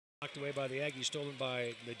Knocked away by the Aggies, stolen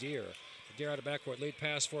by Nadir. Nadir out of backcourt, lead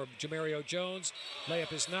pass for Jemerrio Jones.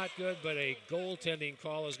 Layup is not good, but a goaltending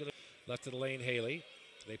call is going to left to the lane. Haley.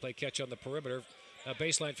 They play catch on the perimeter. A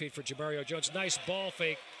baseline feed for Jemerrio Jones. Nice ball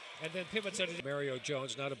fake, and then pivots out to Jemerrio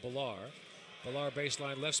Jones, not a Ballar. Ballar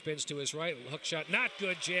baseline, left spins to his right. Hook shot, not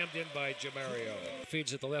good, jammed in by Jemerrio.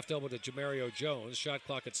 Feeds at the left elbow to Jemerrio Jones. Shot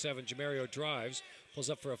clock at 7. Jemerrio drives,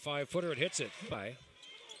 pulls up for a 5-footer and hits it.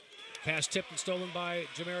 Pass tipped and stolen by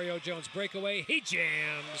Jemerrio Jones. Breakaway, he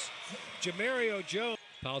jams. Jemerrio Jones.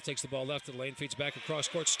 Powell takes the ball left to the lane, feeds back across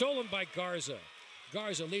court. Stolen by Garza.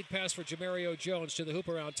 Garza, lead pass for Jemerrio Jones to the hoop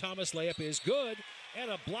around Thomas. Layup is good, and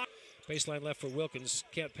a block. Baseline left for Wilkins.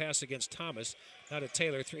 Can't pass against Thomas. Now to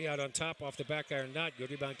Taylor. 3 out on top, off the back iron. Not good.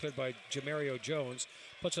 Rebound cleared by Jemerrio Jones.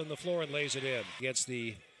 Puts it on the floor and lays it in. Against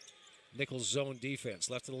the Nicholls zone defense.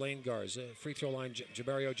 Left to the lane, Garza. Free throw line,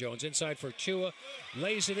 Jemerrio Jones. Inside for Chua.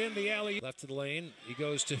 Lays it in the alley. Left to the lane. He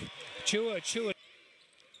goes to Chua. Chua.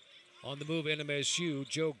 On the move, NMSU,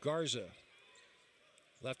 Joe Garza.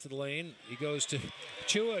 Left to the lane. He goes to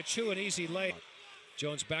Chua. Chua, an easy lay.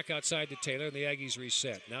 Jones back outside to Taylor, and the Aggies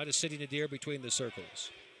reset. Now to Sidney Nadir between the circles.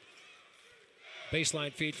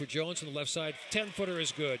 Baseline feed for Jones on the left side. 10-footer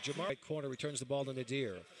is good. Jemerrio right corner returns the ball to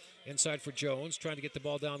Nadir. Inside for Jones, trying to get the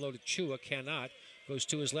ball down low to Chua, cannot. Goes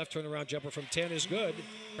to his left, turnaround jumper from 10 is good.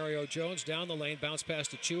 Jemerrio Jones down the lane, bounce pass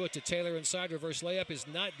to Chua, to Taylor inside, reverse layup is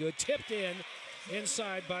not good. Tipped in,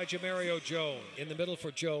 inside by Jemerrio Jones. In the middle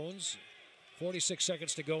for Jones, 46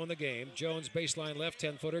 seconds to go in the game. Jones baseline left,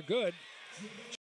 10-footer, good.